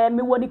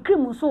me wo ne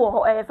cream so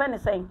ho fe ne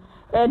sen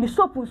ni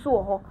soap so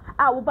ho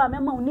a wo ba me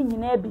ma wo ne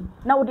nyina bi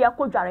na wo de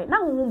akodware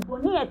na wo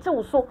boni ete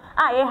wo so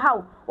a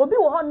haw obi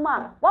wo hon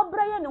ma wo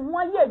braye ne ho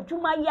aye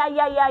adwuma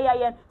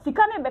ya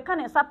sika ne be ka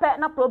ne sape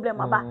na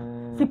problem aba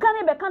sika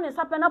ne be ka ne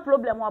sape na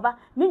problem aba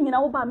ne nyina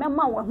wo ba me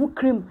ma wo ho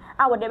cream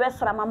a wo de be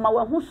sra ma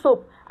wo ho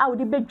soap a wo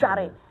de be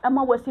dware e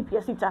ma wo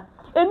sipia sita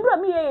endura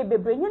me ye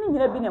bebre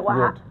nyina bi ne wa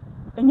ha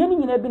enyeni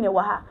nyina bi ne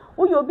wa ha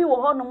uyo obi wo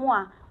hɔ no mu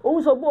a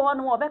owuso bo hɔ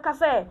no mo bɛka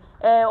sɛ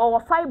o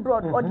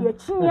fibroid o de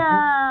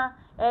akyia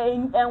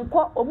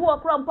enko obi wo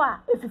kra mpa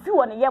efifi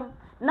wɔ ne yam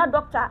na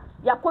doctor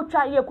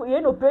yakotwa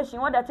ye no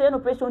operation wo da te no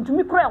operation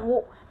ntumi kra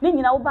nwo ne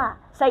nyina wo ba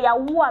sɛ ya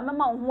wo a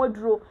mema ho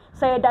aduro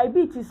sɛ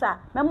diabetes a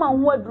mema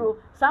ho aduro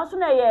sanso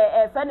na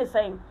ye fɛ ne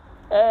sɛn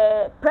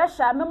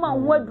pressure mema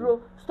ho aduro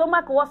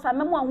stomach wasa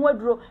mema ho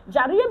aduro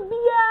jare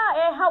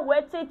bia ha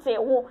wetete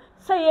wo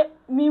sɛ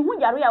mi hu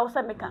jare a wo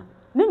sɛ meka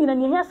ni nyina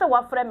ni hia se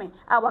wa frɛ me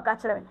a waka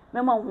kyerɛ me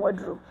mema ho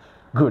aduro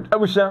good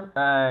abusha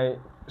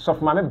so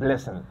for my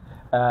blessing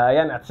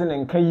ya na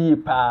tene nka yi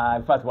pa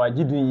in fact wa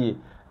gidin yi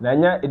na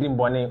nya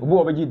edimbone obi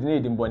wo be gidin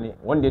edimbone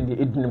won de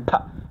edin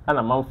pa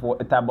ana manfo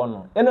etabo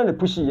no eno ne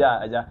pushi ya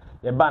aja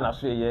ye ba na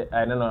so ye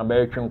ene no ba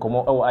yetwe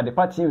nkomo e wo ade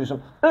party wi so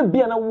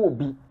ebia na wo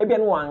obi ebia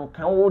no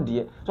wanka wo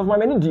de so for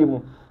my ne die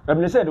mu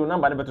Rabbi said the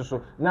number beto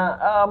so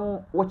na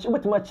what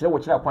ma kire wo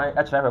kire kwan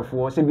a kire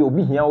afefo se bi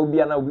obi hia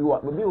obi ana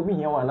obi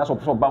hia wa na so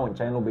ba won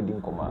chan no be di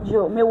nkoma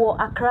yo me wo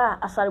Accra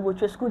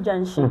Asareboche school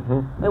junction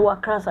me wo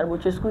Accra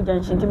Asareboche school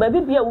junction ti ba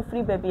bibia wo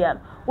free bibia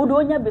wo do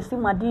onya besi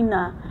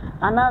Madina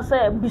ana se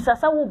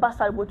bisasa wo ba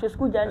Asareboche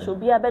school junction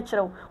bia be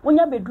kire wo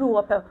nya bedru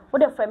wo pe wo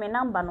de frame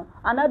number no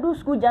ana do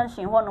school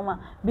junction ho no ma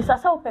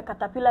bisasa wo pe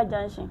Caterpillar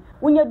junction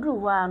wo nya dru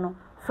ho ano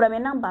from a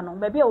number no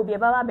baby obi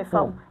baba be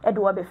found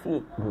edwa be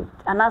fie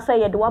and I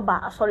say edwa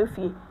ba asori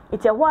fie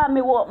ite ho me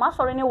wo ma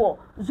sori ne wo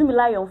Zumi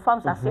Lion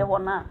farms ase ho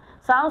na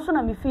sa nso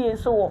na me fie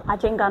so wo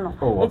ajenga no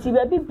eti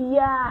baby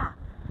bia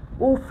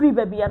o free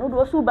baby no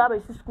do so baba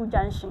si school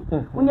junction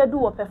unya do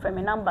wo pe from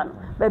a number no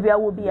baby a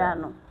wo bia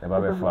no e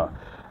baba fa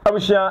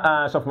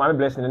abusha so my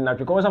blessing na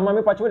twi because of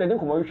my patch we dey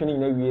nkomo hwe ni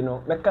na wie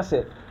no meka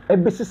se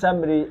ebesi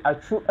samre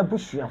atwu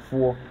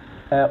abusuafo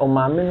o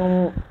maame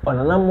no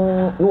onanam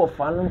no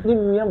ofa no ni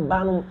nua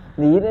ba no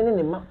ne yire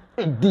ne ma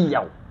edi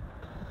yaw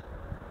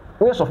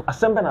we so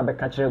assemble na be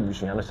ka kire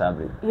busua no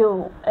sabre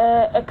yo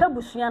eka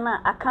busua na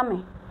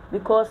akame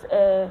because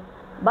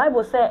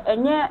Bible say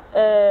enye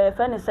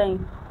fene say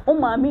o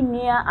maame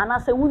nua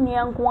anase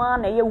wunua nko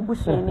na ye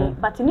busua ni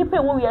but nipa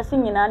wo wiase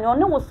nyina ne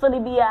one wo sere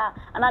bia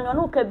ana ne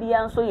one ka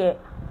bia nso ye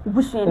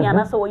busua ni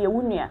anase wo ye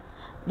wunua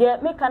de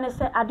meka ne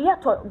se ade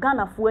ato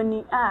Ghana fo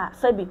ani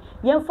sabi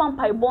yemfa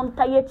mpai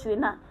bonta ye kire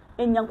na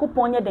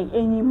enyankopon nye den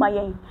enyima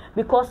yen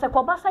because se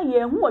kobasa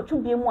ye hu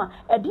atwu bie mu a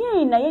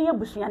ede na ye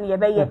busua ne ye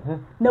beye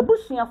na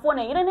busuafo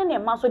na yire ne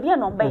ma so de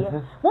no beye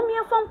mo me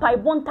yemfa mpai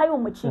bonta ye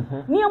omachi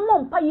ne mo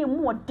mpai ye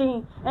mu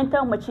odin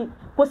enta omachi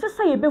ko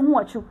se ye be hu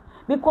atwu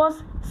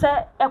because se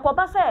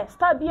ekobasa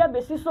star bia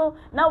besi so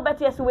na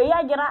obete ye se we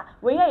ya gira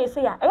we ya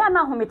yese ya eya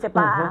na homete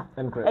pa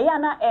eya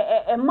na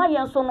ma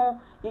yen so no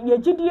ye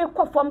gidie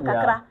kwofom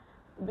kakra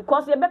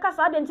because ye beka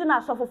sa de ntina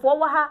asofofo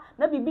wa ha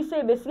na bibi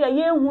se besi ya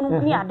ye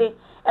hunu ni ade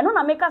eno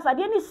na meka sa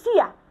de ni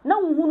sia na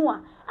hunu a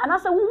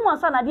anase huhu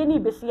ansa na de ni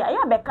besi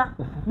ya beka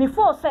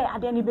before say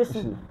ade ni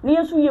besi ni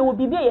yesu ye wo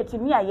bibi ye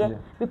timi aye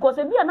because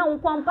e bia na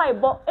nkwampa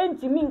ebo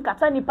entimi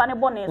nkata nipa ne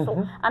bone so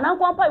ana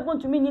nkwampa ebo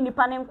ntimi nyi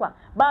nipa ne nkwa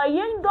ba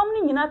ye ndom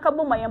ni nyina ka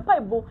bo ma ye mpa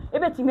ebo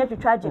ebetimi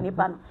atwetwa age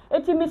nipa no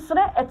etimi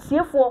sre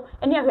etiefo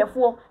ene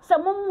ahwefo se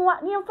momwa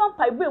ni mfa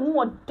mpa ebo emu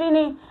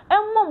odene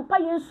emmo mpa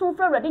ye nsu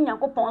fra rede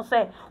nyankopon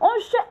se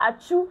onhwe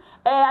Atsu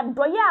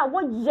adoye a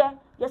woje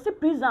yesi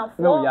prison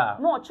for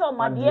no cho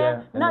made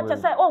na che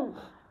se on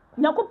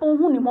nyakopon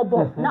hu ni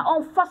mobo na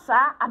on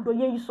fasa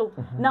adoye yi so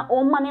na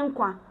on mane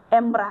nkwa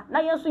embra na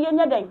yenso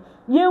yenye den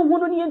ye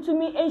hunu ni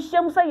yentumi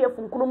enhyem sa ye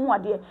funkuru mu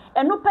ade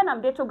eno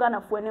penam de to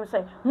Ghana fo anim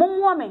se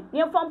mommo me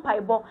ye fam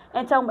paibo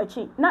entam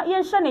machi na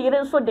yenhye ne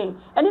yere nso den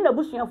eni na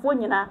busuafo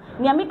nyina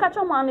ne ameka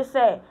chomo ne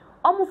se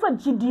omufa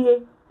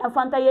gidie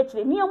afanta ye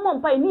kire ni ommo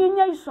mpa ni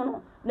enya iso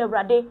no na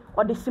Awurade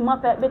ode sima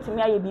pe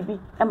betimi aye bibi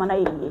e ma na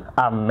ye yie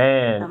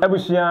amen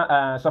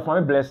abusia so for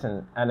my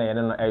blessing ana ye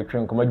no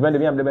etwen ko madwuma de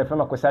mi amde be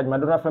fama ko sajma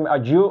do na fama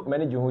Atsu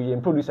manage hu ye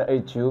producer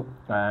Atsu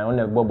on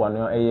na bobo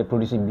no e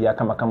producer bia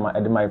kama e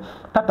de mai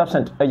tap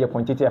e ye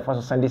quantity afa so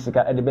Sunday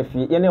sika e de be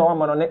fie ye ne o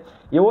ma no ne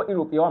ye wo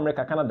Europe ye wo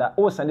America Canada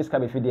o Sunday sika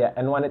be fie de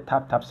e no ne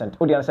tap cent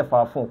o de an se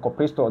fa phone ko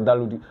Play Store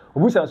download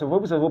obusia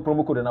so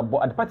promo code na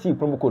bo ad party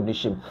promo code ne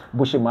shim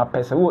bo shim ma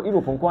pesa wo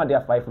Europe nko ade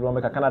 5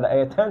 America Canada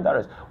e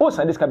 $10 o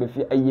Sunday sika be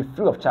fie e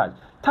free of charge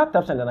tap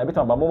cent na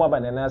beto ba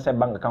mobile na say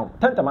bank account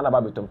 10 mana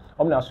ba betom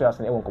omna so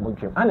yasne e won ko mo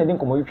twem ana din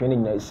ko mo twem ni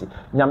nyina esi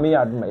nyame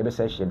ya aduma e be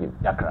sa hye bi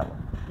yakra